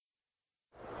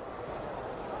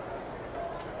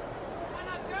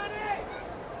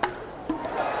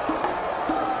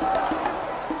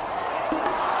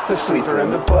The sleeper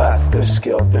and the bust. There's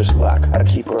skill, there's luck. A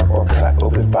keeper or cut.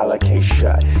 Open file, a case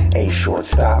shut. A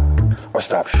shortstop or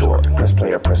stop short. Press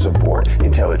play or press abort.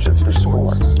 Intelligence for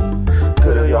sports.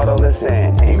 Good of y'all to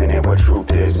listen. Aiming at what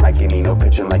truth is. Mikey Nino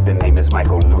pitching like the name is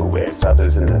Michael Lewis.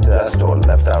 Others in the dust or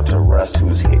left out to rust.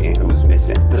 Who's hitting, who's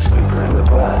missing? The sleeper and the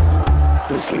bust.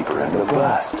 The sleeper and the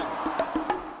bust.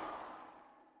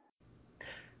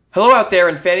 Hello out there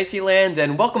in Fantasyland,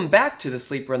 and welcome back to The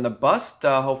Sleeper and the Bust.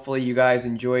 Hopefully you guys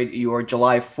enjoyed your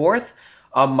July 4th.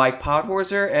 I'm Mike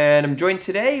Podhorzer, and I'm joined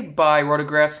today by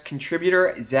Rotograph's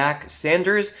contributor, Zach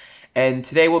Sanders. And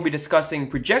today we'll be discussing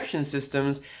projection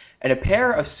systems and a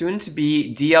pair of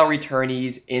soon-to-be DL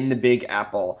returnees in the Big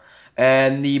Apple.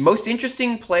 And the most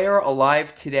interesting player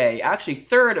alive today, actually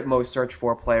third most searched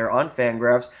for player on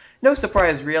Fangraphs, no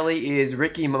surprise really, is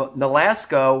Ricky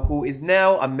Nolasco, who is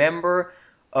now a member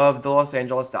of the Los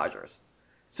Angeles Dodgers.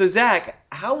 So Zach,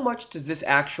 how much does this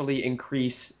actually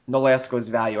increase Nolasco's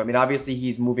value? I mean, obviously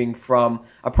he's moving from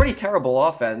a pretty terrible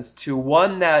offense to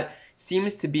one that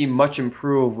seems to be much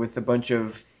improved with a bunch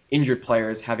of injured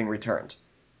players having returned.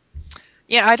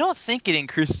 Yeah, I don't think it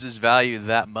increases his value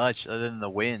that much other than the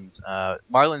wins.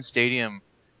 Marlins Stadium,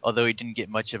 although he didn't get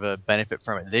much of a benefit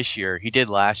from it this year, he did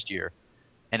last year.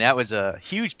 And that was a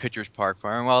huge pitcher's park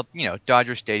for him. Well,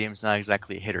 Dodger Stadium's not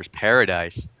exactly a hitter's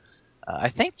paradise. I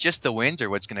think just the wins are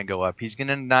what's going to go up. He's going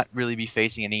to not really be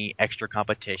facing any extra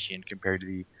competition compared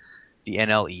to the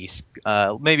NL East.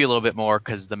 Maybe a little bit more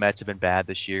because the Mets have been bad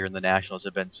this year and the Nationals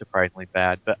have been surprisingly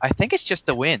bad. But I think it's just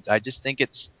the wins. I just think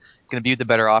it's going to be the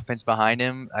better offense behind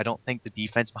him. I don't think the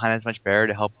defense behind him is much better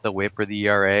to help the WHIP or the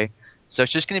ERA. So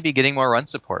it's just going to be getting more run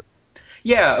support.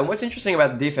 Yeah, and what's interesting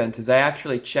about the defense is I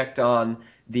actually checked on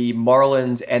the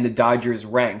Marlins and the Dodgers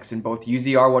ranks in both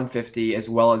UZR 150 as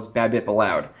well as BABIP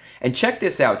allowed. And check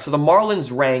this out. So the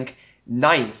Marlins rank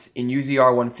 9th in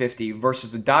UZR 150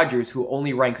 versus the Dodgers, who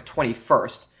only rank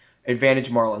 21st, advantage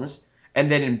Marlins.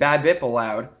 And then in BABIP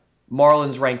allowed,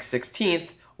 Marlins rank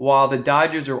 16th, while the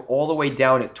Dodgers are all the way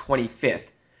down at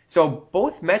 25th. So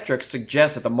both metrics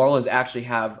suggest that the Marlins actually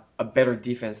have a better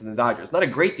defense than the Dodgers. Not a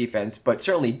great defense, but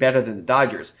certainly better than the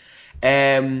Dodgers.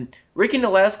 And Ricky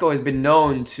Nolasco has been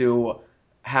known to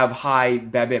have high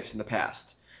BABIPs in the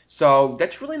past. So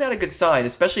that's really not a good sign,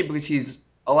 especially because he's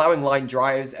allowing line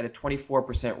drives at a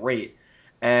 24% rate.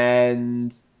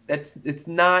 And it's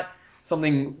not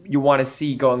something you want to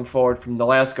see going forward from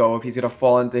Nolasco if he's going to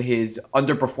fall into his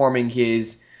underperforming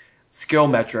his skill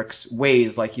metrics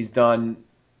ways like he's done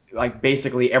like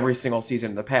basically every single season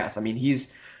in the past. I mean, he's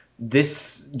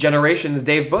this generation's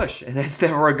Dave Bush, and that's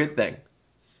never a good thing.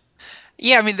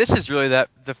 Yeah, I mean, this is really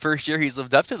the first year he's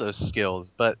lived up to those skills,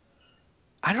 but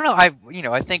I don't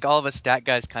know. I think all of us stat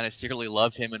guys kind of secretly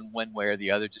love him in one way or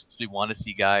the other, just 'cause we want to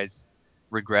see guys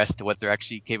regress to what they're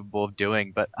actually capable of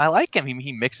doing. But I like him.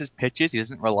 He mixes pitches. He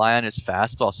doesn't rely on his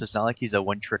fastball, so it's not like he's a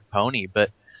one-trick pony.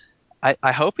 But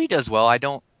I hope he does well. I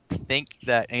don't think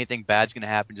that anything bad's going to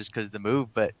happen just because of the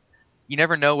move, but you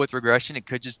never know with regression. It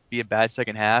could just be a bad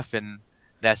second half, and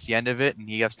that's the end of it, and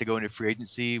he has to go into free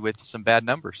agency with some bad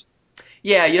numbers.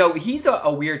 Yeah, he's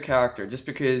a weird character just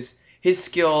because his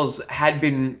skills had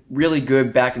been really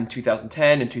good back in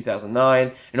 2010 and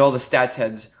 2009, and all the stats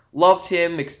heads loved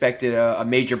him, expected a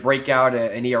major breakout,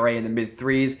 an ERA in the mid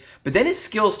threes. But then his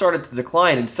skills started to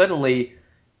decline, and suddenly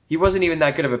he wasn't even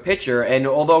that good of a pitcher. And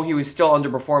although he was still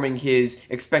underperforming his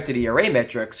expected ERA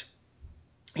metrics,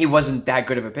 he wasn't that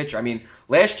good of a pitcher. I mean,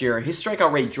 last year his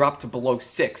strikeout rate dropped to below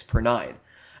 6 per 9,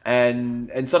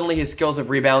 and suddenly his skills have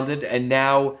rebounded, and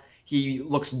now he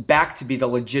looks back to be the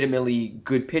legitimately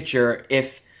good pitcher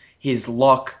if his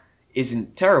luck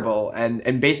isn't terrible,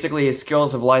 and basically his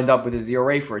skills have lined up with his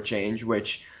ERA for a change,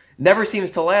 which never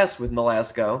seems to last with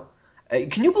Nolasco.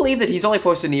 Can you believe that he's only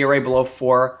posted an ERA below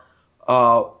 4?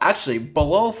 Actually,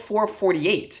 below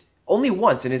 4.48, only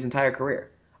once in his entire career.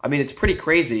 I mean, it's pretty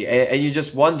crazy, and you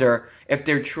just wonder if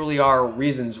there truly are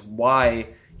reasons why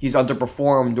he's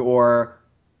underperformed, or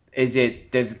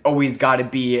there's always got to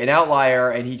be an outlier,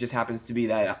 and he just happens to be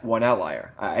that one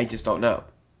outlier. I just don't know.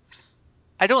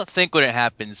 I don't think when it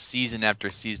happens season after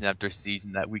season after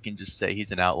season that we can just say he's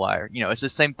an outlier. It's the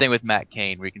same thing with Matt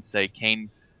Cain. We can say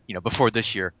Cain, before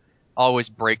this year, always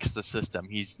breaks the system.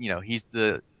 He's he's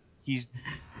the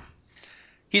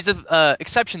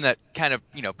exception that kind of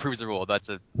proves the rule. That's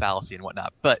a fallacy and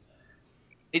whatnot. But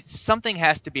something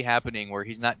has to be happening where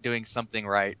he's not doing something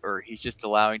right, or he's just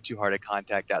allowing too hard a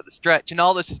contact out of the stretch. And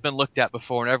all this has been looked at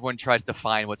before, and everyone tries to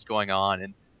find what's going on,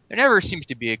 and there never seems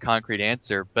to be a concrete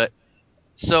answer. But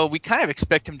so we kind of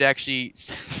expect him to actually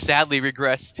sadly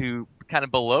regress to kind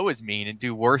of below his mean and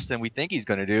do worse than we think he's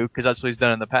going to do, because that's what he's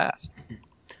done in the past.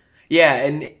 Yeah,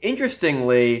 and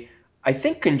interestingly, I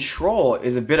think control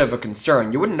is a bit of a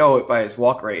concern. You wouldn't know it by his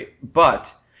walk rate,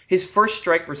 but his first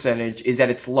strike percentage is at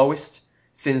its lowest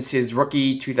since his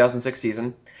rookie 2006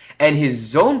 season, and his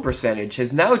zone percentage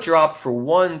has now dropped for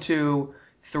one, two,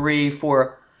 three,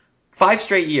 four, 5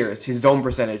 straight years. His zone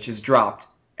percentage has dropped.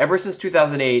 Ever since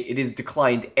 2008, it has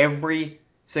declined every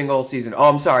single season. Oh,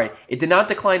 I'm sorry. It did not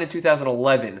decline in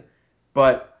 2011,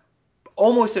 but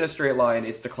almost in a straight line,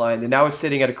 it's declined, and now it's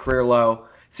sitting at a career low.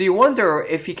 So you wonder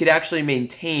if he could actually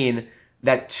maintain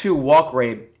that 2 walk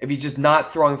rate if he's just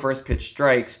not throwing first pitch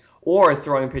strikes or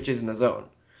throwing pitches in the zone.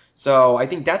 So I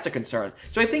think that's a concern.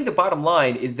 So I think the bottom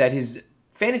line is that his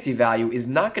fantasy value is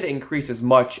not going to increase as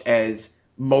much as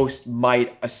most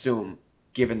might assume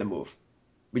given the move.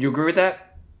 Would you agree with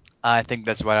that? I think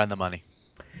that's right on the money.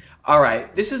 All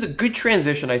right, this is a good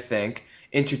transition, I think,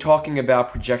 into talking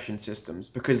about projection systems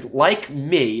because, like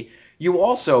me, you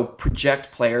also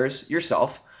project players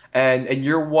yourself, and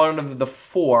you're one of the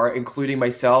four, including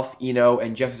myself, Eno,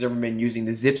 and Jeff Zimmerman, using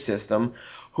the Zip system,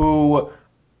 who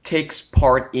takes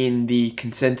part in the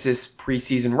consensus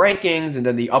preseason rankings and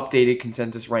then the updated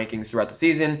consensus rankings throughout the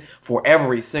season for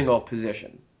every single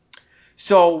position.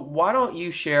 So why don't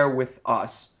you share with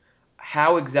us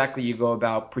how exactly you go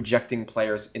about projecting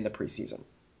players in the preseason?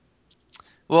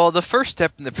 Well, the first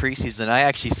step in the preseason, I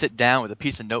actually sit down with a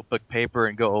piece of notebook paper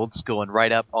and go old school and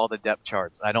write up all the depth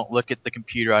charts. I don't look at the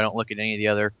computer. I don't look at any of the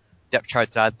other depth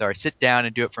charts out there. I sit down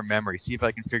and do it from memory, see if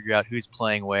I can figure out who's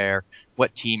playing where,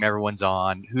 what team everyone's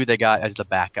on, who they got as the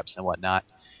backups and whatnot.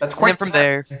 That's And then quite the from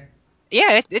there, test.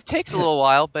 yeah, it takes a little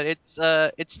while, but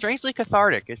it's strangely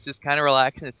cathartic. It's just kind of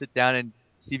relaxing to sit down and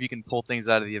see if you can pull things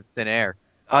out of the thin air.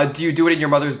 Do you do it in your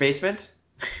mother's basement?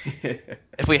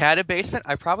 If we had a basement,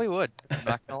 I probably would. I'm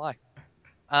not gonna lie.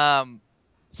 Um,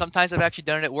 Sometimes I've actually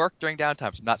done it at work during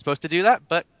downtimes. I'm not supposed to do that,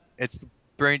 but it's the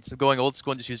brains of going old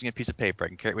school and just using a piece of paper. I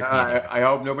can carry it with me anywhere. I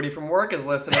hope nobody from work is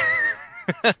listening.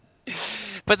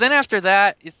 But then after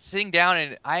that, it's sitting down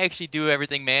and I actually do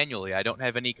everything manually. I don't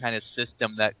have any kind of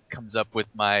system that comes up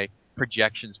with my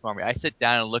projections for me. I sit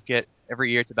down and look at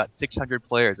every year it's about 600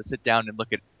 players. I sit down and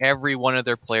look at every one of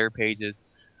their player pages.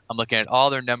 I'm looking at all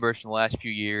their numbers from the last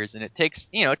few years, and it takes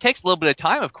a little bit of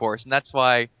time, of course, and that's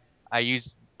why I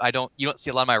use I don't you don't see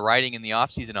a lot of my writing in the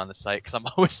off season on the site because I'm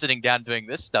always sitting down doing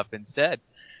this stuff instead.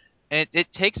 And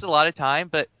it takes a lot of time,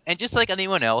 but and just like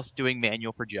anyone else doing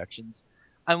manual projections,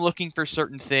 I'm looking for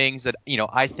certain things that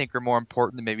I think are more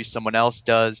important than maybe someone else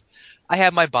does. I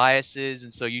have my biases,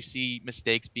 and so you see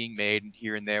mistakes being made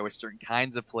here and there with certain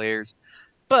kinds of players.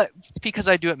 But because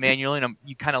I do it manually, and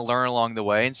you kind of learn along the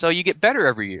way, and so you get better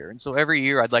every year. And so every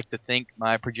year, I'd like to think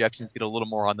my projections get a little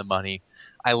more on the money.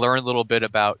 I learn a little bit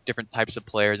about different types of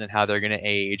players and how they're going to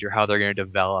age or how they're going to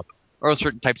develop, or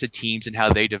certain types of teams and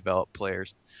how they develop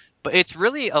players. But it's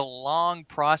really a long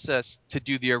process to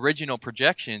do the original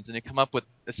projections and to come up with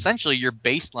essentially your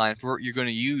baseline for what you're going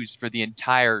to use for the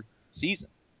entire season.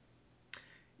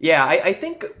 Yeah, I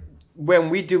think when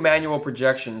we do manual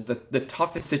projections, the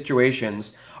toughest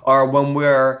situations are when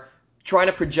we're trying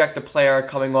to project a player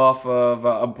coming off of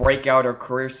a breakout or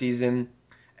career season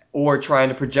or trying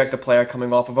to project a player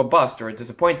coming off of a bust or a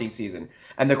disappointing season.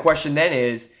 And the question then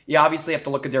is, you obviously have to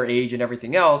look at their age and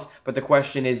everything else, but the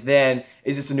question is then,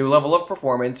 is this a new level of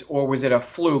performance or was it a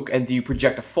fluke and do you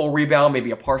project a full rebound,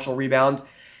 maybe a partial rebound?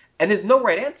 And there's no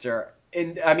right answer.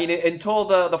 And I mean, until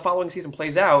the following season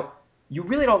plays out, you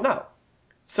really don't know.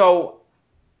 So,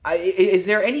 is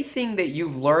there anything that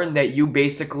you've learned that you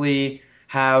basically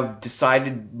have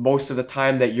decided most of the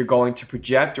time that you're going to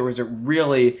project, or is it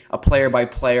really a player by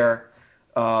player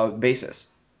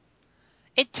basis?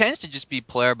 It tends to just be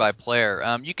player by player.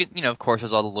 You can, of course,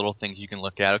 there's all the little things you can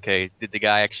look at. Okay, did the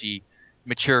guy actually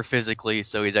mature physically,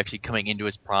 so he's actually coming into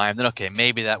his prime? Then, okay,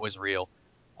 maybe that was real.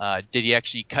 Did he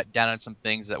actually cut down on some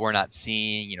things that we're not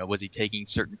seeing? Was he taking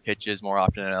certain pitches more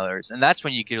often than others? And that's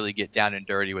when you can really get down and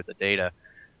dirty with the data.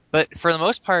 But for the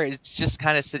most part, it's just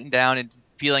kind of sitting down and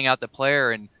feeling out the player.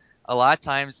 And a lot of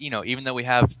times, even though we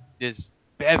have this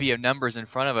bevy of numbers in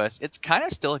front of us, it's kind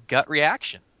of still a gut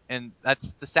reaction. And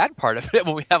that's the sad part of it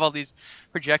when we have all these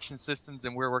projection systems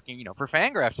and we're working, for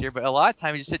Fangraphs here. But a lot of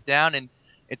times you sit down and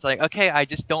it's like, okay, I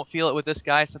just don't feel it with this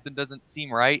guy. Something doesn't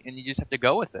seem right. And you just have to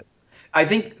go with it. I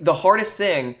think the hardest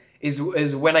thing is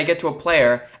when I get to a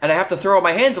player and I have to throw up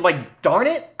my hands. I'm like, darn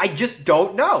it, I just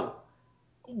don't know.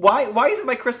 Why isn't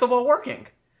my crystal ball working?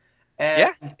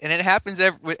 And Yeah, and it happens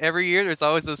every year. There's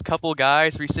always those couple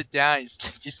guys where you sit down and you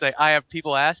just say, "I have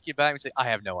people ask you about it," and you say, "I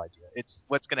have no idea. It's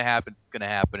what's going to happen. It's going to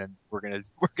happen, and we're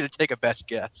gonna take a best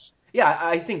guess." yeah,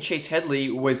 I think Chase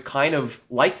Headley was kind of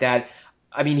like that.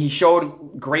 I mean, he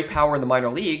showed great power in the minor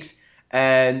leagues,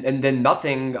 and then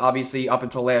nothing obviously up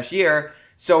until last year.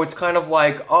 So it's kind of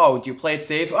like, oh, do you play it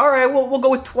safe? All right, well, we'll go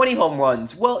with 20 home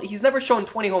runs. Well, he's never shown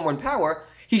 20 home run power.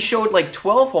 He showed like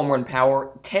 12 home run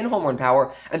power, 10 home run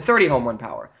power, and 30 home run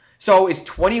power. So is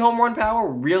 20 home run power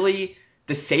really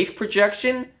the safe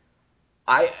projection?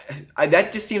 I,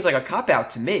 that just seems like a cop out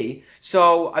to me.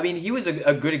 So I mean, he was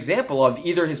a good example of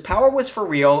either his power was for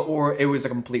real or it was a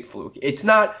complete fluke. It's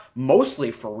not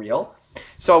mostly for real.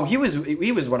 So he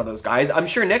was one of those guys. I'm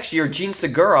sure next year Gene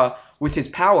Segura with his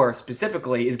power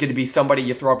specifically is going to be somebody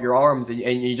you throw up your arms and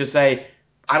you just say,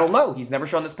 I don't know. He's never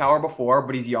shown this power before,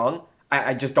 but he's young.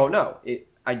 I just don't know.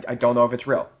 I don't know if it's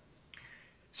real.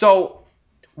 So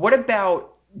what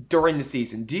about during the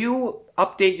season? Do you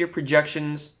update your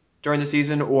projections during the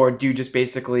season, or do you just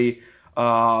basically,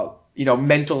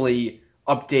 mentally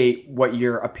update what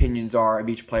your opinions are of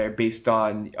each player based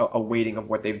on a weighting of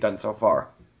what they've done so far?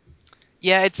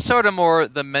 Yeah, it's sort of more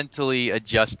the mentally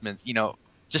adjustments,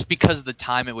 just because of the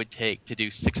time it would take to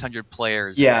do 600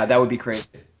 players, Yeah, that would be crazy.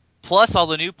 plus all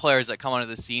the new players that come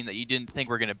onto the scene that you didn't think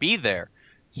were going to be there.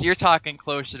 So you're talking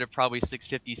closer to probably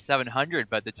 650, 700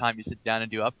 by the time you sit down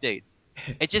and do updates.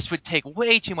 It just would take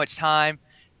way too much time,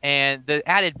 and the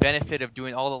added benefit of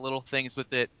doing all the little things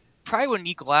with it probably wouldn't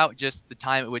equal out just the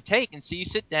time it would take. And so you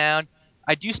sit down.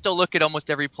 I do still look at almost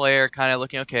every player, kind of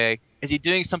looking, okay, is he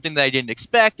doing something that I didn't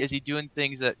expect? Is he doing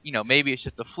things that, maybe it's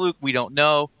just a fluke? We don't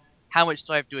know. How much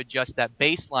do I have to adjust that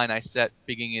baseline I set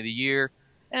beginning of the year?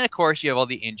 And of course, you have all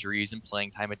the injuries and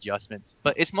playing time adjustments.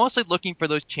 But it's mostly looking for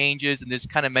those changes and just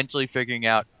kind of mentally figuring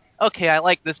out, okay, I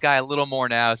like this guy a little more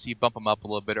now, so you bump him up a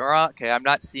little bit. Or, okay, I'm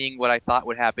not seeing what I thought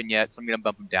would happen yet, so I'm going to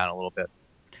bump him down a little bit.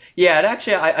 Yeah, and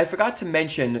actually, I forgot to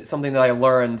mention something that I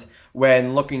learned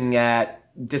when looking at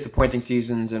disappointing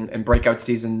seasons and breakout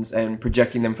seasons and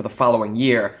projecting them for the following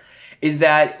year, is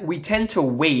that we tend to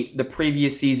weight the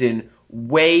previous season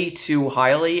way too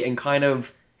highly and kind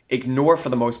of ignore, for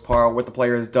the most part, what the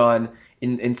player has done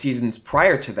in seasons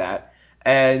prior to that.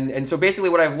 And so basically,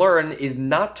 what I've learned is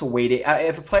not to weight it.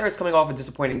 If a player is coming off a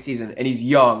disappointing season and he's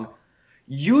young,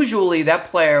 usually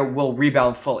that player will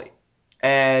rebound fully.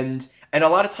 And a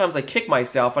lot of times I kick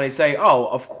myself and I say, "Oh,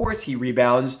 of course he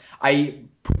rebounds. I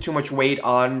put too much weight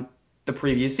on the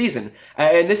previous season."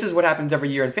 And this is what happens every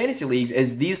year in fantasy leagues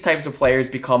is these types of players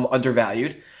become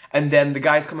undervalued, and then the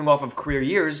guys coming off of career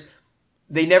years,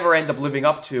 they never end up living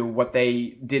up to what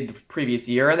they did the previous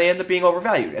year, and they end up being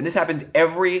overvalued. And this happens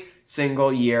every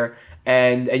single year,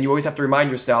 and you always have to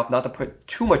remind yourself not to put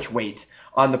too much weight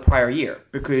on the prior year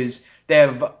because they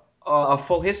have a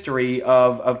full history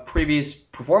of previous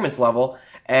performance level,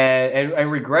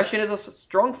 and regression is a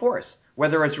strong force.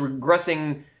 Whether it's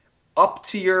regressing up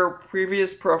to your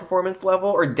previous performance level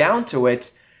or down to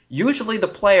it, usually the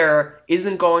player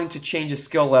isn't going to change his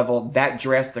skill level that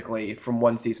drastically from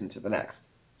one season to the next.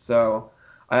 So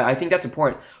I think that's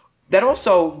important. That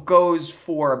also goes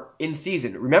for in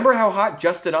season. Remember how hot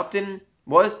Justin Upton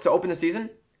was to open the season?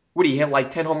 What, he hit like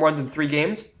 10 home runs in 3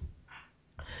 games?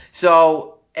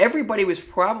 So everybody was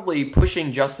probably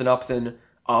pushing Justin Upton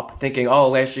up, thinking, oh,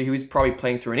 last year he was probably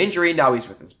playing through an injury. Now he's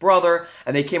with his brother.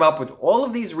 And they came up with all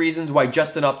of these reasons why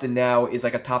Justin Upton now is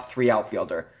like a top 3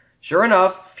 outfielder. Sure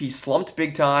enough, he slumped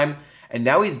big time. And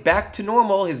now he's back to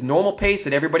normal, his normal pace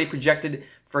that everybody projected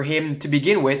for him to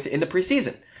begin with in the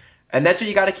preseason. And that's what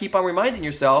you got to keep on reminding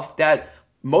yourself that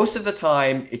most of the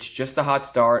time it's just a hot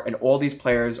start and all these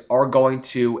players are going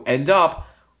to end up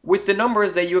with the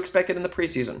numbers that you expected in the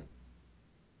preseason.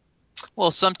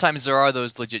 Well, sometimes there are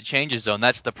those legit changes, though, and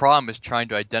that's the problem is trying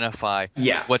to identify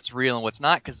Yeah, what's real and what's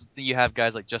not, because you have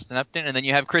guys like Justin Upton, and then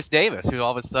you have Chris Davis, who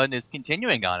all of a sudden is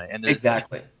continuing on it, and there's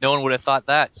exactly. no one would have thought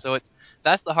that. So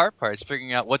that's the hard part is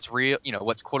figuring out what's real,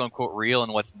 what's quote unquote real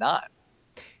and what's not.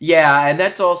 Yeah, and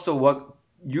that's also what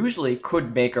usually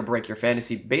could make or break your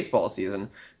fantasy baseball season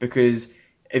because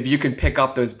if you can pick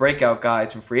up those breakout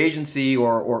guys from free agency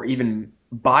or even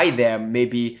buy them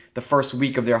maybe the first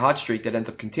week of their hot streak that ends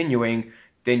up continuing,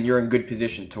 then you're in good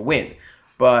position to win.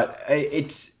 But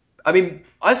I mean,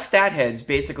 us stat heads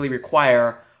basically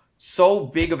require so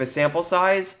big of a sample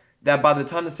size that by the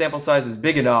time the sample size is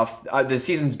big enough, the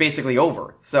season's basically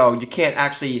over. So you can't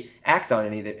actually act on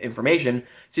any of the information.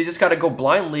 So you just got to go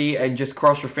blindly and just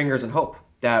cross your fingers and hope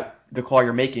that the call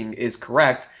you're making is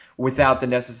correct without the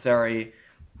necessary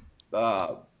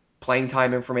uh, playing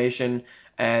time information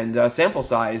and sample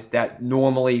size that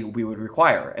normally we would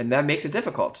require. And that makes it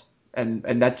difficult. And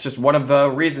that's just one of the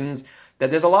reasons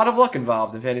that there's a lot of luck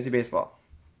involved in fantasy baseball.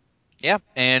 Yeah,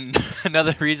 and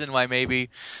another reason why maybe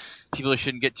people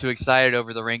shouldn't get too excited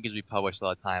over the rankings we publish all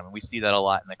the time, and we see that a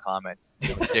lot in the comments.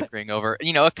 People dickering over,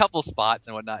 a couple spots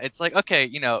and whatnot. It's like, okay,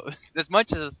 as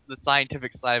much as the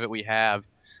scientific side of it we have,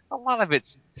 a lot of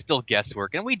it's still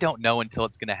guesswork, and we don't know until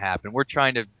it's going to happen. We're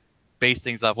trying to base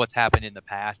things off what's happened in the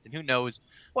past, and who knows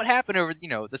what happened over,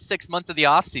 the 6 months of the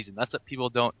off season. That's what people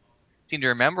don't seem to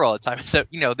remember all the time. So,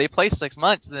 they play 6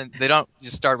 months, and then they don't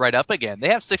just start right up again. They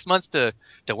have 6 months to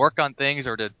work on things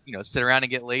or to, sit around and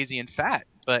get lazy and fat.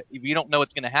 But we don't know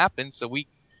what's going to happen, so we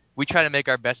try to make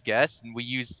our best guess, and we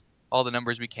use all the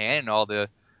numbers we can and all the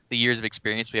years of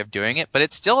experience we have doing it. But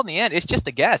it's still, in the end, it's just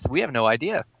a guess. We have no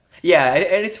idea. Yeah,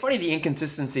 and it's funny the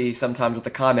inconsistency sometimes with the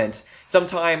comments.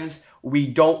 Sometimes we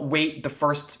don't wait the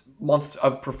first months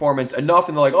of performance enough,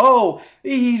 and they're like, "Oh,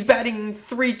 he's batting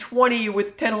 320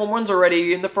 with 10 home runs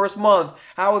already in the first month.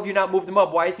 How have you not moved him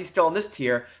up? Why is he still in this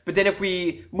tier?" But then if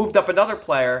we moved up another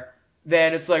player,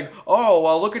 then it's like, "Oh,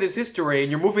 well, look at his history,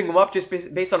 and you're moving him up just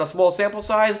based on a small sample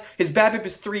size. His BABIP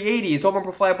is 380. His home run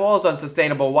per fly ball is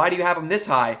unsustainable. Why do you have him this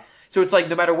high?" So it's like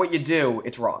no matter what you do,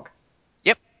 it's wrong.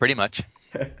 Yep, pretty much.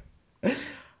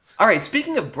 All right,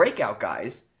 speaking of breakout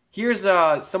guys, here's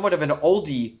somewhat of an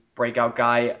oldie breakout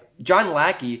guy, John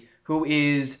Lackey, who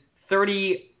is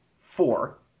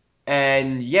 34,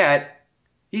 and yet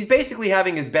he's basically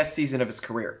having his best season of his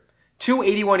career.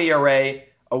 2.81 ERA,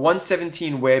 a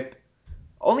 117 WHIP,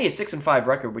 only a 6-5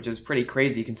 record, which is pretty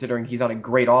crazy considering he's on a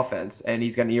great offense and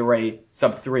he's got an ERA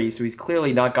sub 3, so he's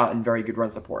clearly not gotten very good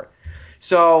run support.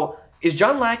 So, is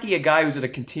John Lackey a guy who's going to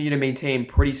continue to maintain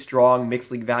pretty strong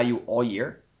mixed league value all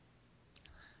year?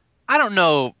 I don't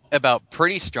know about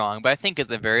pretty strong, but I think at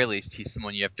the very least he's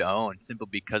someone you have to own simply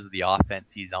because of the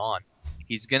offense he's on.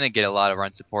 He's going to get a lot of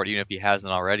run support even if he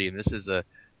hasn't already, and this is a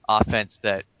offense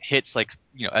that hits like,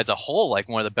 as a whole, like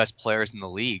one of the best players in the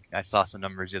league. I saw some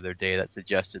numbers the other day that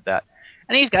suggested that.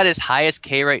 And he's got his highest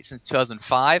K rate since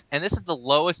 2005, and this is the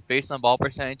lowest base on ball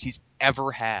percentage he's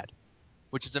ever had,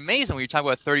 which is amazing when you're talking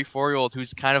about a 34-year-old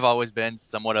who's kind of always been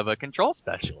somewhat of a control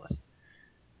specialist.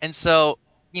 And so,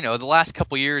 the last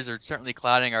couple years are certainly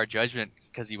clouding our judgment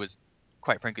because he was,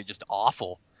 quite frankly, just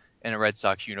awful in a Red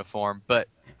Sox uniform. But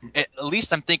at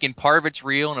least I'm thinking part of it's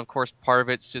real, and of course part of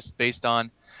it's just based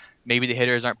on maybe the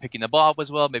hitters aren't picking the ball up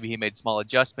as well. Maybe he made small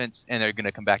adjustments, and they're going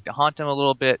to come back to haunt him a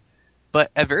little bit.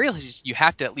 But at very least, you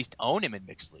have to at least own him in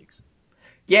mixed leagues.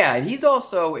 Yeah, and he's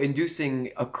also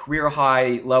inducing a career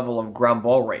high level of ground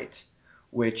ball rate,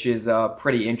 which is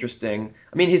pretty interesting.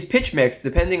 I mean, his pitch mix,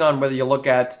 depending on whether you look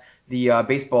at the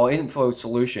baseball info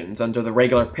solutions under the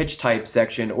regular pitch type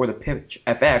section or the pitch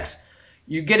FX,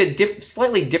 you get a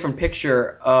slightly different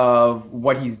picture of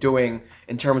what he's doing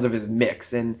in terms of his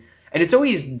mix. And it's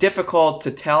always difficult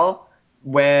to tell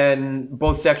when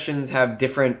both sections have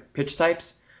different pitch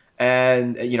types.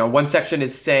 And, one section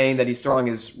is saying that he's throwing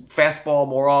his fastball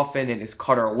more often and his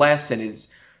cutter less and his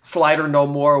slider no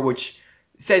more, which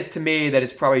says to me that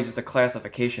it's probably just a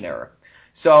classification error.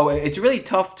 So it's really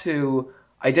tough to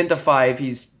identify if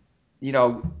he's,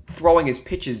 throwing his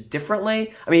pitches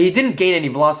differently. I mean, he didn't gain any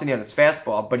velocity on his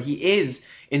fastball, but he is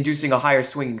inducing a higher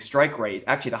swinging strike rate,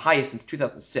 actually the highest since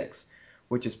 2006,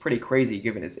 which is pretty crazy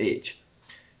given his age.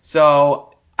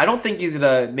 So I don't think he's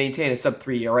going to maintain a sub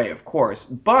 3 ERA, of course,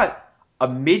 but a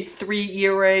mid 3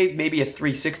 ERA, maybe a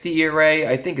 3.60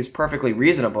 ERA, I think is perfectly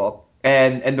reasonable.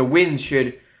 And the wins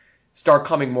should start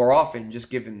coming more often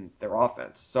just given their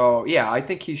offense. So yeah, I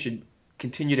think he should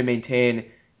continue to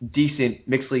maintain decent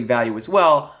mixed league value as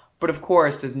well. But of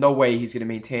course, there's no way he's going to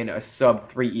maintain a sub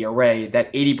 3 ERA.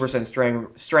 That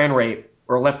 80% strand rate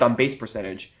or left on base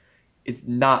percentage is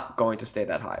not going to stay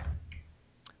that high.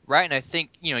 Right, and I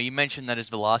think, you mentioned that his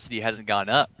velocity hasn't gone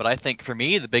up, but I think for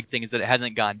me the big thing is that it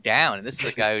hasn't gone down. And this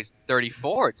is a guy who's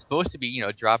 34. It's supposed to be,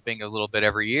 dropping a little bit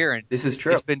every year, and This is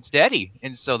true. it's been steady.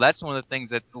 And so that's one of the things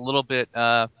that's a little bit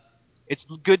it's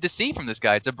good to see from this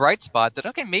guy. It's a bright spot that,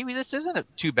 okay, maybe this isn't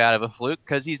too bad of a fluke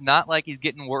because he's not like he's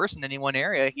getting worse in any one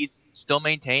area. He's still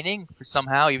maintaining for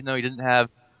somehow, even though he doesn't have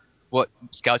what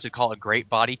scouts would call a great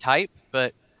body type,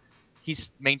 but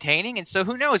he's maintaining, and so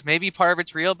who knows? Maybe part of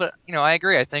it's real, but I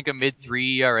agree. I think a mid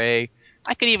 3 ERA.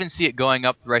 I could even see it going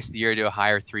up the rest of the year to a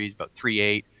higher threes, about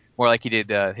 3.8, more like he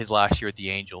did his last year with the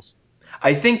Angels.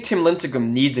 I think Tim Lincecum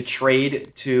needs a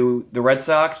trade to the Red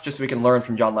Sox just so we can learn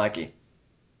from John Lackey.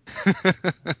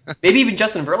 Maybe even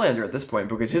Justin Verlander at this point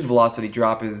because his velocity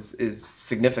drop is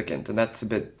significant, and that's a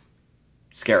bit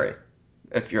scary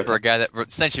if you're For a guy that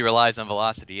essentially relies on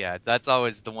velocity, yeah, that's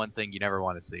always the one thing you never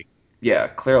want to see. Yeah,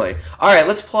 clearly. All right,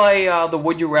 let's play the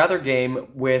Would You Rather game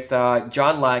with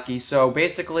John Lackey. So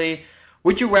basically,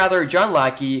 Would you rather John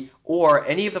Lackey or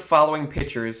any of the following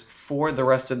pitchers for the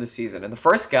rest of the season? And the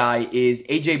first guy is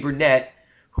AJ Burnett,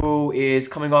 who is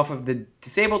coming off of the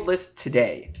disabled list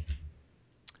today.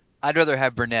 I'd rather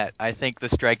have Burnett. I think the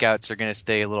strikeouts are going to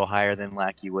stay a little higher than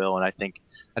Lackey will, and I think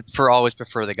always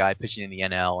prefer the guy pitching in the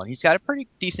NL, and he's got a pretty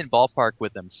decent ballpark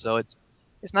with him, so it's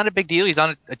not a big deal. He's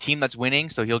on a team that's winning,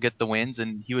 so he'll get the wins,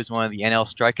 and he was one of the NL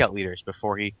strikeout leaders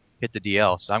before he hit the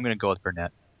DL, so I'm going to go with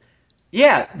Burnett.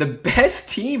 Yeah, the best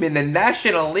team in the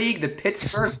National League, the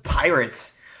Pittsburgh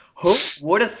Pirates. Who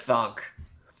would have thunk?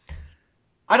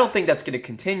 I don't think that's going to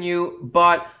continue,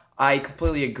 but I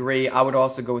completely agree. I would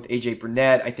also go with AJ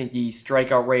Burnett. I think the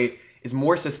strikeout rate is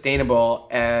more sustainable,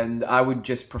 and I would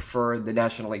just prefer the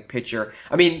National League pitcher.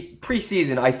 I mean,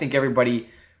 preseason, I think everybody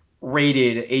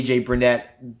rated AJ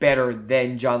Burnett better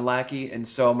than John Lackey, and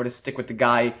so I'm going to stick with the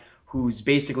guy who's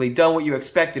basically done what you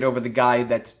expected over the guy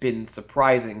that's been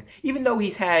surprising. Even though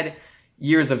he's had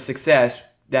years of success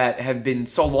that have been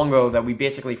so long ago that we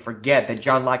basically forget that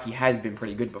John Lackey has been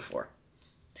pretty good before.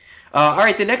 All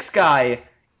right, the next guy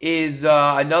is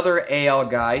another AL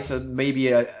guy, so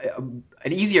maybe an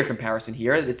easier comparison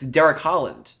here. It's Derek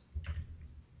Holland.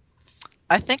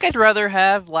 I think I'd rather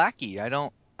have Lackey.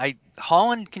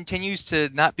 Holland continues to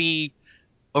not be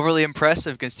overly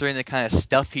impressive considering the kind of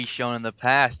stuff he's shown in the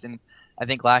past, and I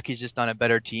think Lackey's just on a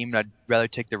better team, and I'd rather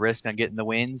take the risk on getting the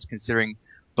wins considering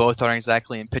both aren't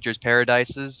exactly in pitchers'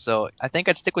 paradises. So I think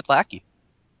I'd stick with Lackey.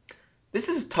 This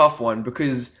is a tough one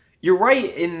because you're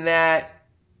right in that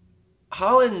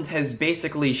Holland has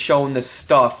basically shown the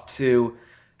stuff to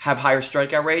have higher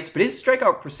strikeout rates, but his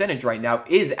strikeout percentage right now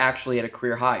is actually at a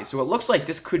career high. So it looks like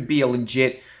this could be a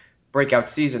legit breakout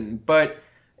season. But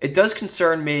it does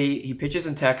concern me. He pitches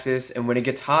in Texas, and when it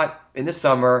gets hot in the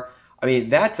summer, I mean,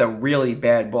 that's a really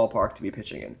bad ballpark to be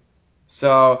pitching in.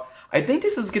 So I think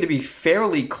this is going to be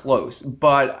fairly close,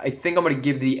 but I think I'm going to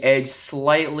give the edge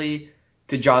slightly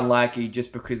to John Lackey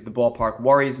just because the ballpark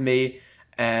worries me,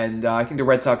 and I think the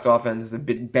Red Sox offense is a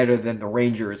bit better than the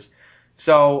Rangers.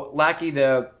 So Lackey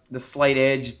the slight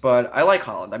edge, but I like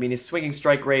Holland. I mean, his swinging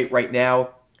strike rate right now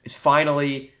is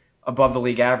finally above the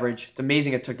league average. It's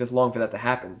amazing it took this long for that to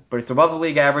happen, but it's above the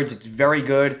league average. It's very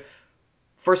good.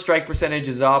 First strike percentage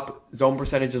is up. Zone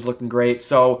percentage is looking great.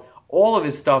 So all of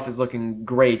his stuff is looking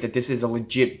great. That this is a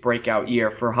legit breakout year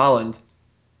for Holland.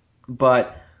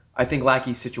 But I think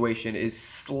Lackey's situation is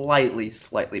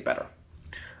slightly better.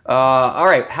 All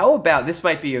right. How about this?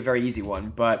 Might be a very easy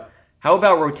one, but how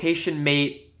about rotation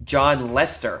mate John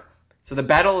Lester? So the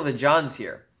battle of the Johns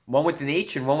here. One with an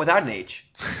H and one without an H.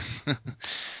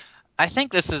 I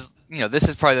think this is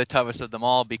probably the toughest of them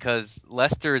all because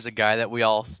Lester is a guy that we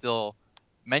all still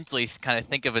mentally kind of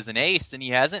think of as an ace, and he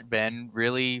hasn't been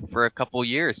really for a couple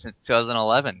years since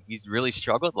 2011. He's really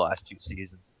struggled the last two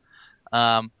seasons.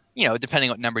 Depending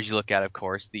on what numbers you look at, of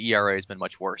course, the ERA has been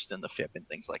much worse than the FIP and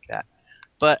things like that.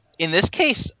 But in this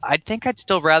case, I think I'd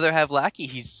still rather have Lackey.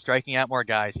 He's striking out more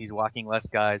guys. He's walking less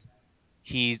guys.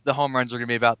 The home runs are going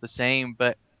to be about the same.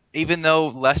 But even though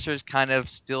Lester's kind of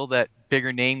still that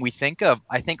bigger name we think of,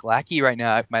 I think Lackey right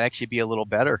now might actually be a little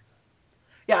better.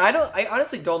 Yeah, I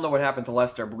honestly don't know what happened to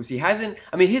Lester because he hasn't.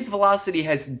 I mean, his velocity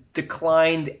has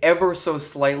declined ever so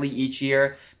slightly each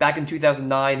year. Back in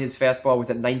 2009, his fastball was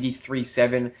at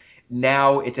 93.7.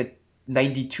 Now it's at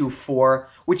 92.4,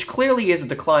 which clearly is a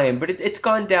decline, but it's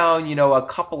gone down, a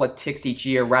couple of ticks each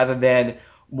year rather than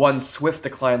one swift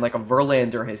decline like a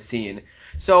Verlander has seen.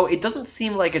 So it doesn't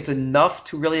seem like it's enough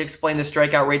to really explain the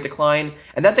strikeout rate decline,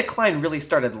 and that decline really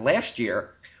started last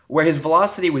year where his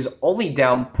velocity was only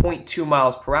down zero point 0.2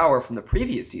 miles per hour from the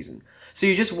previous season. So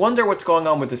you just wonder what's going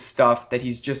on with his stuff that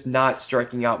he's just not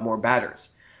striking out more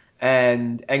batters.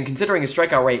 And considering his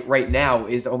strikeout rate right now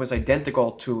is almost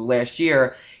identical to last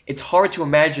year, it's hard to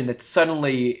imagine that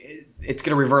suddenly it's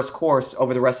going to reverse course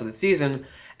over the rest of the season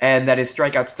and that his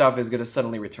strikeout stuff is going to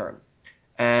suddenly return.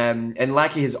 And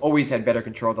Lackey has always had better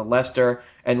control than Lester,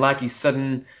 and Lackey's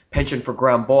sudden penchant for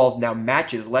ground balls now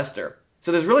matches Lester.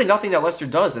 So there's really nothing that Lester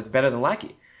does that's better than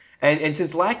Lackey. And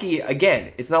since Lackey,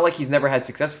 again, it's not like he's never had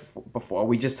success before.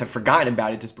 We just have forgotten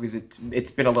about it just because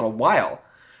it's been a little while.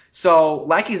 So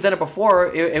Lackey's done it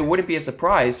before. It wouldn't be a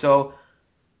surprise. So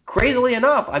crazily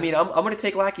enough, I mean, I'm going to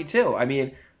take Lackey too. I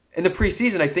mean, in the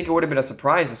preseason, I think it would have been a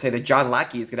surprise to say that John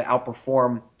Lackey is going to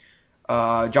outperform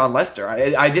John Lester.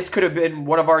 This could have been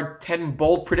one of our 10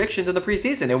 bold predictions in the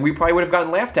preseason, and we probably would have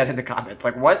gotten laughed at in the comments.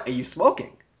 Like, what are you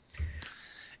smoking?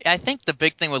 I think the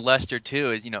big thing with Lester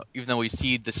too is, even though we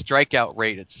see the strikeout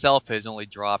rate itself has only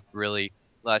dropped really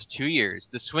the last 2 years,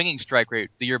 the swinging strike rate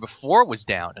the year before was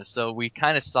down, and so we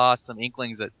kind of saw some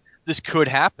inklings that this could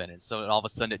happen, and so all of a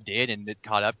sudden it did, and it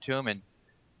caught up to him, and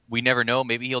we never know.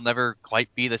 Maybe he'll never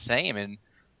quite be the same. And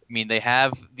I mean, they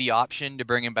have the option to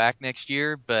bring him back next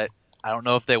year, but I don't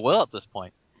know if they will at this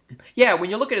point. Yeah, when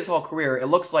you look at his whole career, it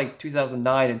looks like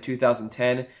 2009 and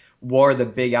 2010 were the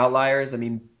big outliers. I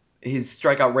mean, his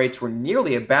strikeout rates were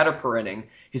nearly a batter per inning.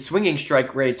 His swinging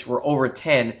strike rates were over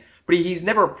 10, but he's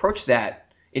never approached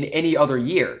that in any other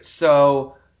year.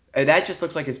 So that just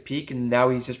looks like his peak, and now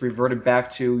he's just reverted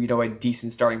back to, a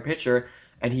decent starting pitcher.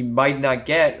 And he might not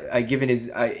get, given his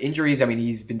injuries. I mean,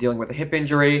 he's been dealing with a hip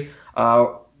injury.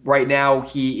 Right now,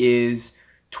 he is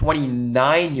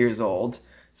 29 years old.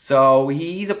 So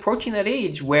he's approaching that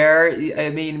age where, I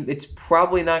mean, it's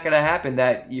probably not going to happen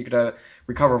that you're going to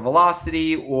recover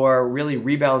velocity or really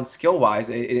rebound skill wise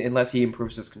unless he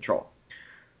improves his control.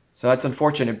 So that's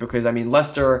unfortunate because, I mean,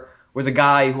 Lester was a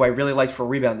guy who I really liked for a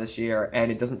rebound this year,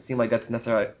 and it doesn't seem like that's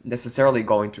necessarily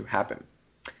going to happen.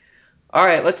 All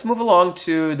right, let's move along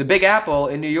to the Big Apple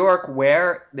in New York,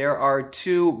 where there are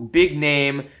two big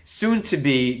name, soon to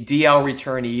be DL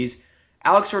returnees,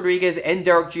 Alex Rodriguez and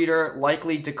Derek Jeter,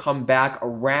 likely to come back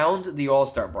around the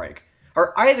All-Star break.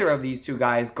 Are either of these two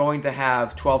guys going to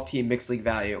have 12-team mixed league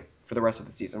value for the rest of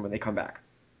the season when they come back?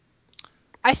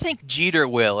 I think Jeter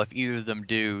will if either of them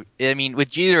do. I mean, with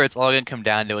Jeter, it's all going to come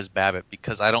down to his BABIP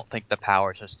because I don't think the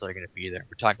power is necessarily going to be there.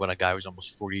 We're talking about a guy who's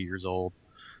almost 40 years old,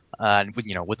 and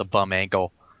with a bum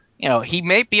ankle. He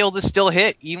may be able to still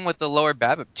hit even with the lower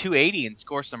BABIP 280 and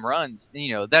score some runs.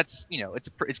 That's it's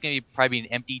going to be probably an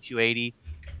empty 280.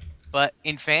 But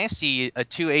in fantasy, a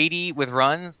 280 with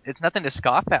runs, it's nothing to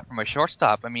scoff at from a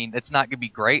shortstop. I mean, it's not going to be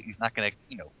great. He's not going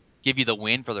to give you the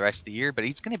win for the rest of the year, but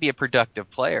he's going to be a productive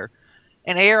player.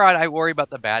 And A-Rod, I worry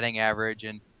about the batting average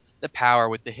and the power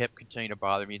with the hip continuing to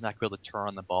bother me. He's not going to be able to turn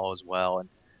on the ball as well. And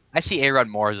I see A-Rod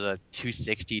more as a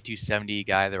 260, 270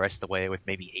 guy the rest of the way with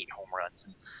maybe 8 home runs.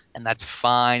 And that's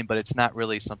fine, but it's not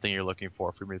really something you're looking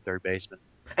for from your third baseman.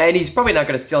 And he's probably not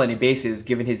going to steal any bases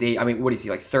given his age. I mean, what is he,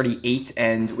 like 38?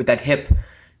 And with that hip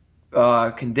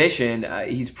condition,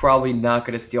 he's probably not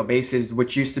going to steal bases,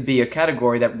 which used to be a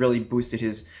category that really boosted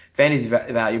his fantasy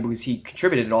value because he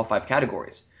contributed in all 5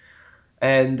 categories.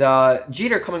 And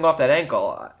Jeter coming off that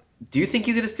ankle, do you think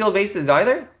he's going to steal bases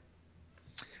either?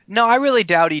 No, I really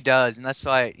doubt he does, and that's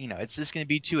why it's just going to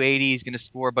be 280. He's going to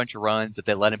score a bunch of runs if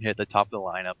they let him hit the top of the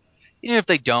lineup. Even if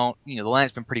they don't, the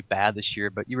lineup's been pretty bad this year,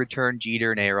 but you return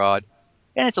Jeter and A-Rod,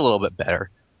 and it's a little bit better.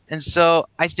 And so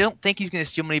I don't think he's going to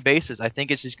steal many bases. I think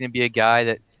it's just going to be a guy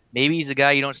that maybe he's a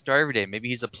guy you don't start every day. Maybe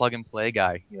he's a plug and play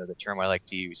guy. The term I like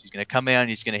to use. He's going to come in,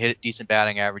 he's going to hit a decent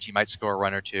batting average. He might score a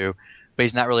run or two, but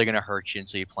he's not really going to hurt you, and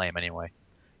so you play him anyway.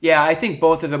 Yeah, I think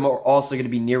both of them are also going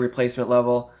to be near replacement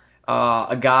level.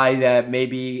 A guy that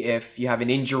maybe if you have an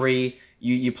injury,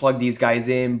 you plug these guys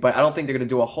in, but I don't think they're going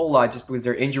to do a whole lot just because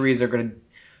their injuries are going to,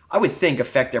 I would think,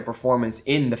 affect their performance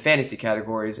in the fantasy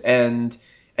categories. And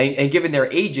given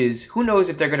their ages, who knows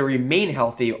if they're going to remain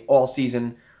healthy all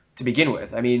season to begin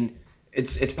with? I mean,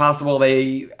 it's possible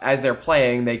as they're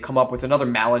playing, they come up with another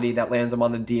malady that lands them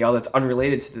on the DL that's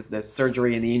unrelated to this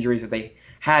surgery and the injuries that they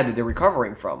had that they're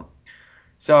recovering from.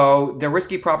 So they're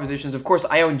risky propositions. Of course,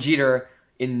 I own Jeter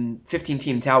in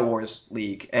 15-team Tout Wars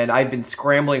league, and I've been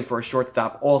scrambling for a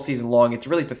shortstop all season long. It's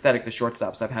really pathetic, the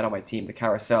shortstops I've had on my team, the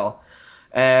carousel.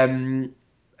 And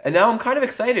now I'm kind of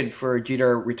excited for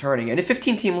Jeter returning. In a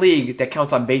 15-team league that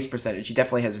counts on base percentage, he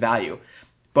definitely has value,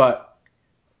 but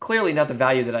clearly not the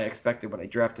value that I expected when I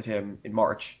drafted him in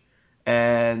March.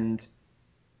 And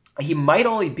he might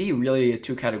only be really a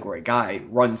 2 category guy: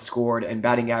 runs scored and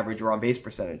batting average or on base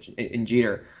percentage in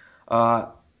Jeter.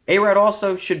 A-Rod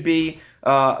also should be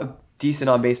a decent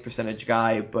on base percentage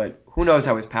guy, but who knows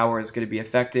how his power is going to be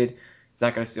affected. He's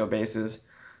not going to steal bases.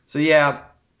 So yeah,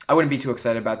 I wouldn't be too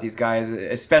excited about these guys,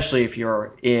 especially if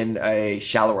you're in a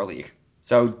shallower league.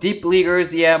 So deep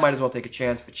leaguers, yeah, might as well take a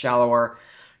chance, but shallower,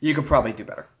 you could probably do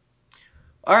better.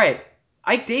 All right.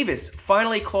 Ike Davis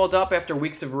finally called up after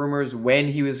weeks of rumors when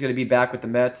he was going to be back with the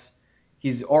Mets.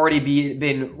 He's already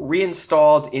been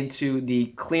reinstalled into the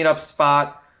cleanup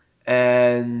spot,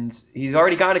 and he's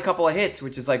already gotten a couple of hits,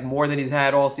 which is like more than he's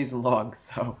had all season long.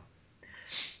 So,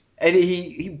 and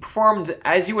he performed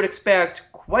as you would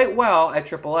expect quite well at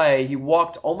AAA. He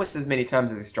walked almost as many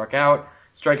times as he struck out.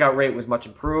 Strikeout rate was much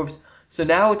improved. So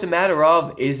now it's a matter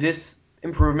of, is this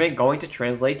improvement going to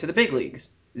translate to the big leagues?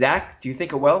 Zach, do you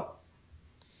think it will?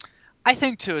 I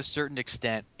think to a certain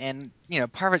extent, and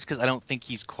part of it's because I don't think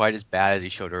he's quite as bad as he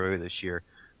showed earlier this year.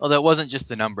 Although it wasn't just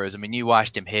the numbers. I mean, you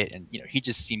watched him hit, and he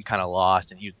just seemed kind of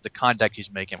lost, and the contact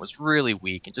he's making was really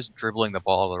weak, and just dribbling the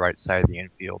ball to the right side of the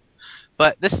infield.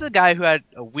 But this is a guy who had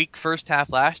a weak first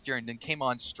half last year, and then came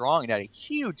on strong and had a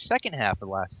huge second half of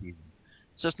last season.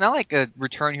 So it's not like a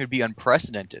return here would be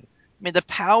unprecedented. I mean, the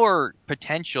power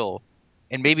potential,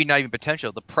 and maybe not even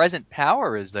potential, the present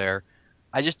power is there.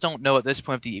 I just don't know at this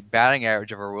point if the batting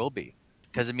average ever will be.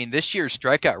 Because, I mean, this year's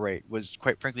strikeout rate was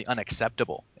quite frankly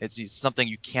unacceptable. It's something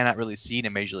you cannot really see in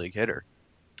a major league hitter.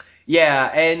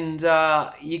 Yeah, and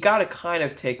you got to kind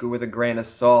of take it with a grain of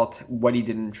salt what he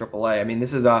did in AAA. I mean,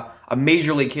 this is a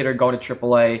major league hitter going to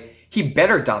AAA. He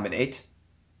better dominate.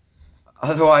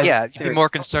 Otherwise, Yeah, it's you'd be serious. more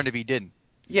concerned if he didn't.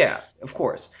 Yeah, of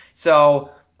course.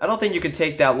 So I don't think you can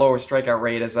take that lower strikeout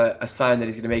rate as a sign that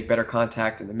he's going to make better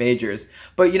contact in the majors.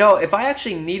 But, if I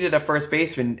actually needed a first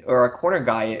baseman or a corner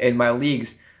guy in my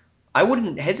leagues, I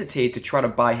wouldn't hesitate to try to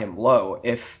buy him low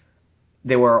if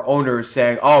there were owners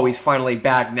saying, "Oh, he's finally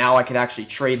back. Now I can actually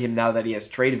trade him now that he has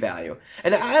trade value."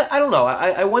 And I don't know.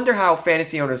 I wonder how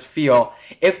fantasy owners feel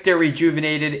if they're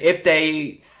rejuvenated, if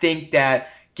they think that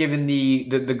given the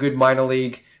good minor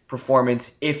league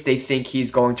performance, if they think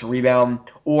he's going to rebound,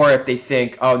 or if they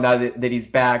think, "Oh, now that he's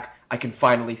back, I can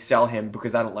finally sell him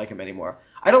because I don't like him anymore."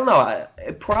 I don't know.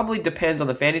 It probably depends on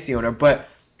the fantasy owner, but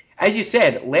as you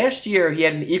said, last year he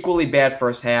had an equally bad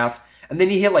first half, and then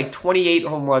he hit like 28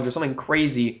 home runs or something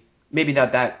crazy. Maybe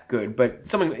not that good, but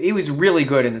something. He was really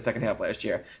good in the second half last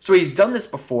year. So he's done this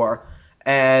before,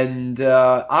 and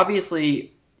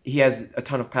obviously he has a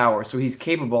ton of power, so he's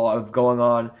capable of going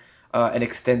on an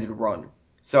extended run.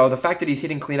 So the fact that he's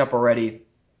hitting cleanup already,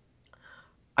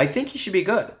 I think he should be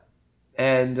good,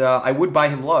 and I would buy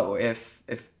him low if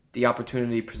the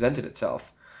opportunity presented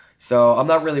itself. So I'm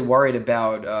not really worried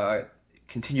about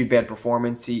continued bad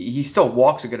performance. He still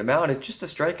walks a good amount. It's just the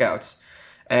strikeouts,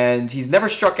 and he's never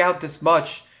struck out this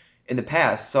much in the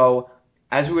past. So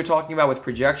as we were talking about with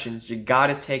projections, you got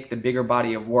to take the bigger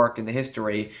body of work in the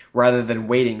history rather than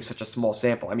waiting such a small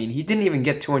sample. I mean, he didn't even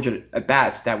get 200 at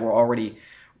bats that were already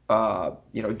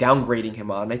downgrading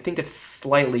him on. I think that's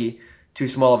slightly too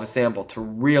small of a sample to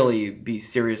really be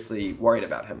seriously worried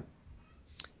about him.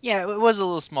 Yeah, it was a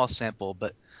little small sample,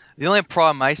 but the only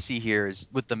problem I see here is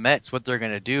with the Mets, what they're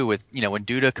going to do with, when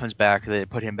Duda comes back, they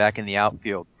put him back in the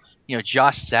outfield.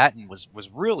 Josh Satin was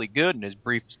really good in his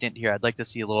brief stint here. I'd like to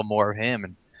see a little more of him,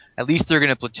 and at least they're going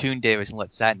to platoon Davis and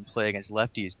let Satin play against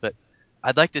lefties. But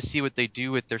I'd like to see what they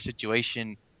do with their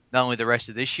situation, not only the rest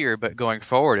of this year, but going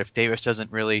forward. If Davis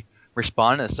doesn't really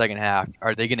respond in the second half,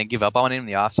 are they going to give up on him in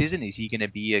the offseason? Is he going to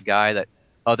be a guy that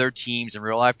other teams in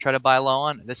real life try to buy low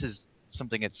on? This is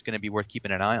something that's going to be worth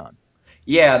keeping an eye on.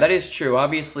 Yeah, that is true.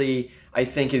 Obviously, I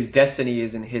think his destiny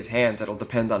is in his hands. It'll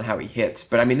depend on how he hits.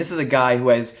 But I mean, this is a guy who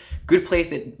has good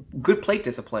plate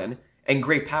discipline and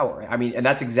great power. I mean, and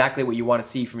that's exactly what you want to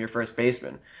see from your first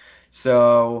baseman.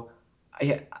 So,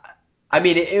 I, I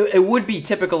mean, it would be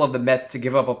typical of the Mets to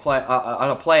give up on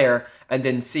a player and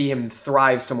then see him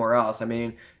thrive somewhere else. I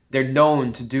mean, they're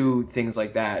known to do things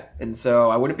like that, and so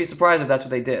I wouldn't be surprised if that's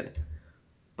what they did.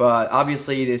 But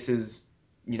obviously, this is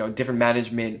different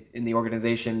management in the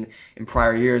organization in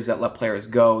prior years that let players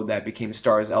go that became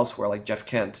stars elsewhere, like Jeff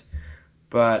Kent.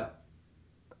 But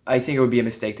I think it would be a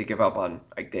mistake to give up on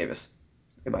Ike Davis,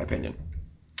 in my opinion.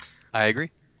 I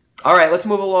agree. All right, let's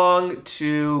move along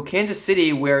to Kansas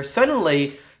City, where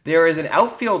suddenly there is an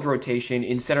outfield rotation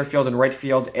in center field and right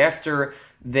field after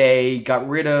they got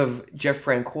rid of Jeff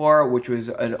Francoeur, which was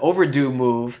an overdue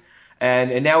move.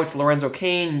 And now it's Lorenzo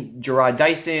Cain, Gerard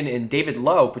Dyson, and David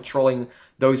Lowe patrolling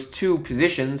those two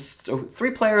positions. So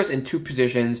 3 players in 2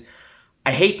 positions.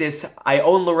 I hate this. I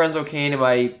own Lorenzo Cain in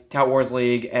my Tout Wars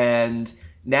League, and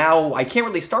now I can't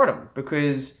really start him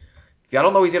because if I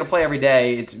don't know he's going to play every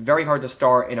day, it's very hard to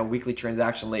start in a weekly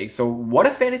transaction league. So what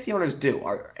do fantasy owners do?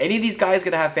 Are any of these guys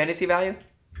going to have fantasy value?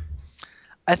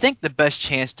 I think the best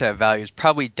chance to have value is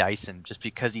probably Dyson, just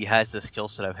because he has the skill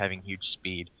set of having huge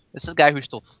speed. This is a guy who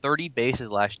stole 30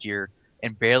 bases last year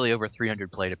and barely over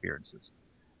 300 plate appearances.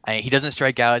 He doesn't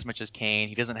strike out as much as Kane.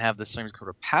 He doesn't have the same sort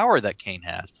of power that Kane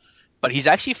has, but he's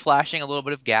actually flashing a little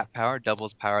bit of gap power,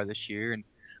 doubles power this year. And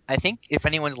I think if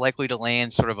anyone's likely to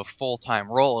land sort of a full-time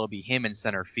role, it'll be him in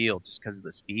center field just because of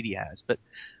the speed he has. But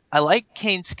I like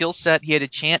Kane's skill set. He had a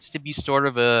chance to be sort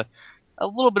of a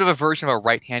little bit of a version of a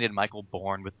right-handed Michael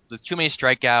Bourne with too many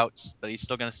strikeouts, but he's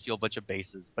still going to steal a bunch of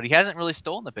bases. But he hasn't really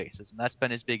stolen the bases, and that's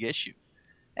been his big issue.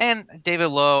 And David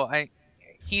Lowe,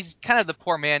 he's kind of the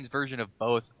poor man's version of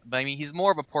both. But I mean, he's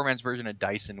more of a poor man's version of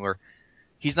Dyson, where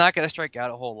he's not going to strike out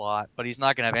a whole lot, but he's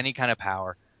not going to have any kind of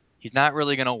power. He's not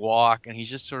really going to walk, and he's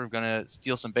just sort of going to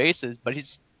steal some bases. But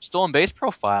his stolen base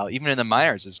profile, even in the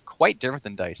minors, is quite different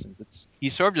than Dyson's.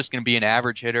 He's sort of just going to be an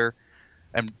average hitter,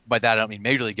 and by that I don't mean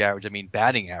major league average, I mean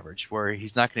batting average, where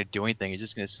he's not going to do anything. He's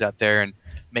just going to sit out there and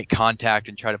make contact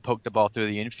and try to poke the ball through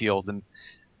the infield. And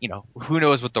who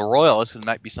knows with the Royals, 'cause it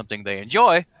might be something they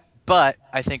enjoy. But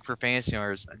I think for fantasy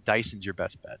owners, Dyson's your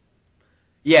best bet.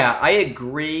 Yeah, I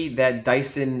agree that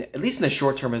Dyson, at least in the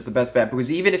short term, is the best bet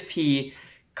because even if he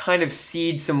kind of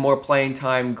cedes some more playing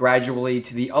time gradually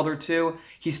to the other two,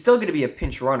 he's still going to be a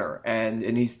pinch runner and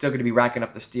he's still going to be racking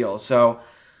up the steals. So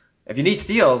if you need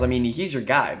steals, I mean, he's your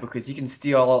guy because he can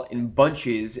steal in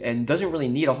bunches and doesn't really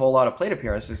need a whole lot of plate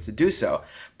appearances to do so.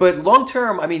 But long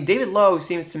term, I mean, David Lowe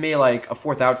seems to me like a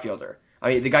fourth outfielder. I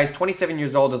mean, the guy's 27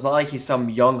 years old. It's not like he's some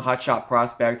young hotshot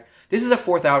prospect. This is a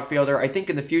fourth outfielder. I think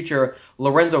in the future,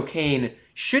 Lorenzo Cain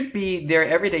should be their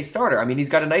everyday starter. I mean, he's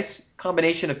got a nice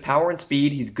combination of power and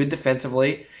speed. He's good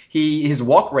defensively. His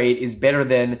walk rate is better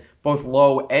than both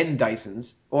Lowe and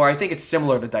Dyson's, or I think it's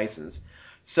similar to Dyson's.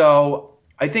 So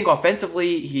I think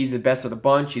offensively, he's the best of the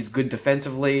bunch. He's good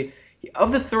defensively.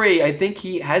 Of the three, I think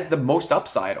he has the most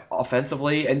upside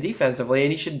offensively and defensively,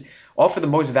 and he should offer the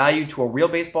most value to a real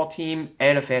baseball team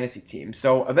and a fantasy team.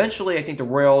 So eventually, I think the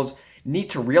Royals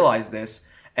need to realize this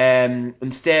and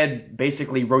instead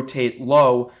basically rotate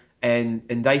Lowe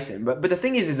and Dyson. But the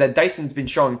thing is that Dyson's been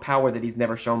showing power that he's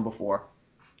never shown before.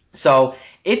 So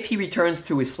if he returns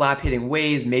to his slap hitting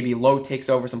ways, maybe Lowe takes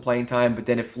over some playing time. But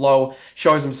then if Lowe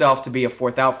shows himself to be a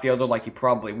fourth outfielder, like he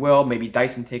probably will, maybe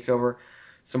Dyson takes over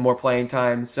some more playing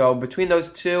time. So between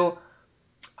those two,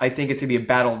 I think it's gonna be a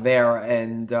battle there.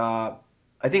 And I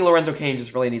think Lorenzo Cain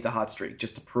just really needs a hot streak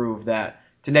just to prove that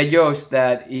to Ned Yost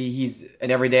that he's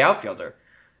an everyday outfielder.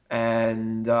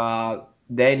 And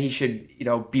then he should,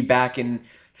 be back in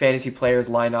fantasy players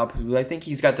lineup. I think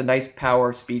he's got the nice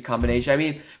power speed combination. I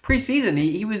mean, preseason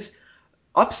he was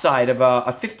upside of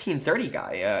a 15-30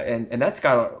 guy, and that's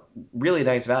got a really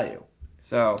nice value.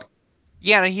 So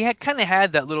Yeah, and he had kind of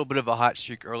had that little bit of a hot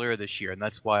streak earlier this year, and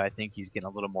that's why I think he's getting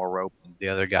a little more rope than the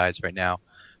other guys right now.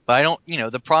 But I don't,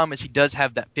 the problem is he does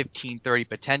have that 15-30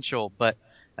 potential, but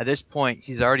at this point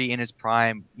he's already in his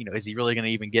prime. Is he really going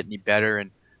to even get any better? And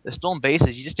the stolen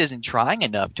bases, he just isn't trying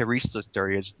enough to reach those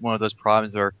 30. It's one of those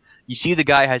problems where you see the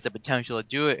guy has the potential to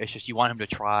do it. It's just you want him to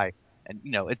try. And,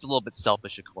 it's a little bit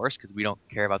selfish, of course, because we don't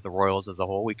care about the Royals as a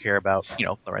whole. We care about,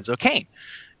 Lorenzo Cain.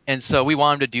 And so we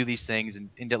want him to do these things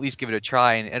and at least give it a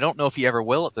try. And I don't know if he ever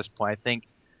will at this point. I think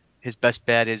his best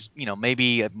bet is,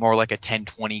 maybe more like a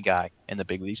 10-20 guy in the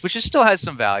big leagues, which still has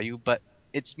some value, but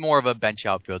it's more of a bench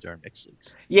outfielder in mixed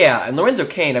leagues. yeah, and Lorenzo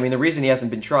Cain, I mean, the reason he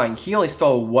hasn't been trying, he only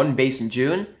stole one base in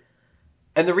June,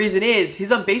 and the reason is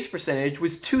his on base percentage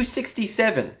was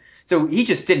 267. So he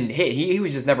just didn't hit. He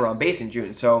was just never on base in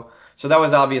June. So that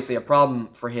was obviously a problem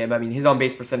for him. I mean, his on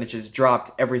base percentage has dropped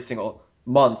every single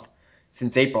month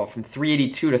since April from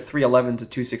 382 to 311 to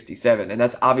 267. And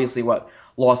that's obviously what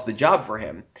lost the job for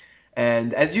him.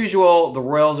 And as usual, the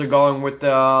Royals are going with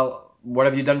the what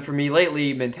have you done for me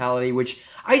lately mentality, which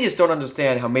I just don't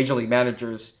understand how major league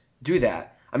managers do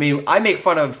that. I mean, I make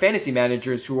fun of fantasy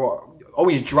managers who are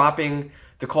always dropping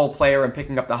the cold player and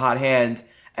picking up the hot hand.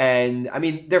 And I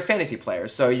mean, they're fantasy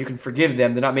players, so you can forgive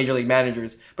them. They're not major league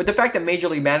managers. But the fact that major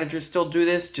league managers still do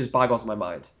this just boggles my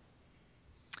mind.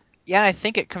 Yeah, I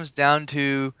think it comes down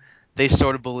to they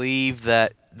sort of believe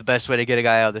that the best way to get a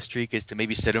guy out of the streak is to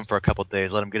maybe sit him for a couple of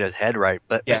days, let him get his head right.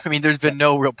 But Yeah, I mean, there's makes been sense.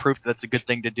 no real proof that that's a good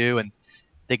thing to do, and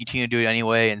they continue to do it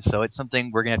anyway. And so it's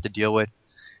something we're gonna have to deal with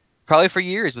probably for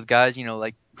years with guys,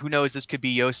 like who knows, this could be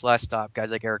Yost's last stop, guys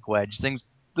like Eric Wedge,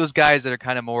 those guys that are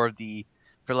kind of more of the,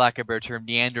 for lack of a better term,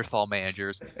 Neanderthal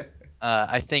managers.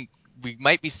 I think we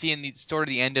might be seeing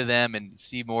the end of them and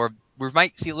see more. We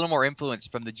might see a little more influence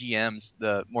from the GMs,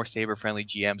 the more saber-friendly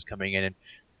GMs coming in and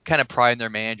kind of prying their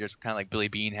managers, kind of like Billy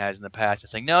Beane has in the past.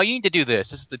 It's like, no, you need to do this.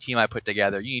 This is the team I put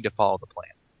together. You need to follow the plan.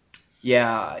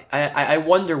 Yeah, I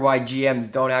wonder why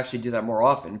GMs don't actually do that more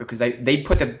often because they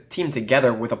put the team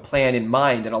together with a plan in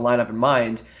mind and a lineup in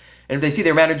mind, and if they see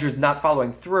their managers not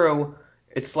following through,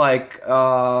 it's like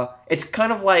it's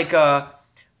kind of like a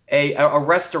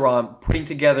restaurant putting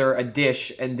together a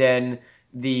dish and then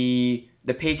the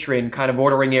patron kind of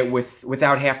ordering it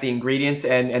without half the ingredients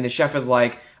and the chef is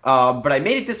like, but I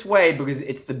made it this way because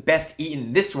it's the best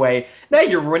eaten this way. Now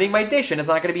you're ruining my dish and it's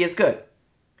not going to be as good.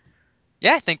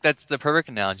 Yeah, I think that's the perfect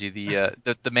analogy.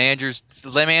 The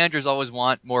managers always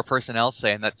want more personnel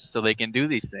say, and that's so they can do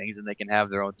these things and they can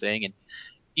have their own thing. And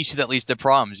you see that leads to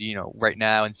problems. Right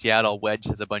now in Seattle, Wedge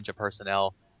has a bunch of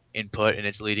personnel input, and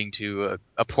it's leading to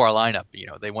a poor lineup.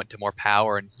 They went to more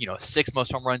power, and six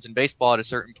most home runs in baseball at a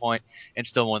certain point, and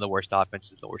still one of the worst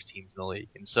offenses, the worst teams in the league.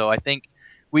 And so I think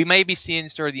we may be seeing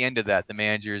sort of the end of that. The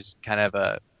managers kind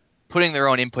of putting their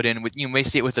own input in. With you may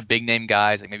see it with the big name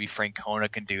guys, like maybe Francona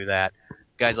can do that,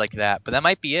 guys like that. But that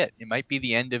might be it. It might be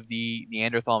the end of the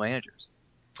Neanderthal managers.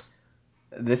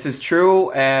 This is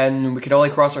true, and we can only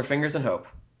cross our fingers and hope.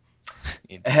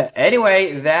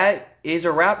 Anyway, that is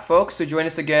a wrap, folks. So join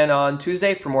us again on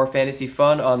Tuesday for more fantasy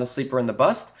fun on the Sleeper and the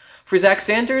Bust. For Zach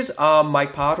Sanders, I'm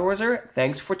Mike Podhorzer.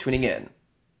 Thanks for tuning in.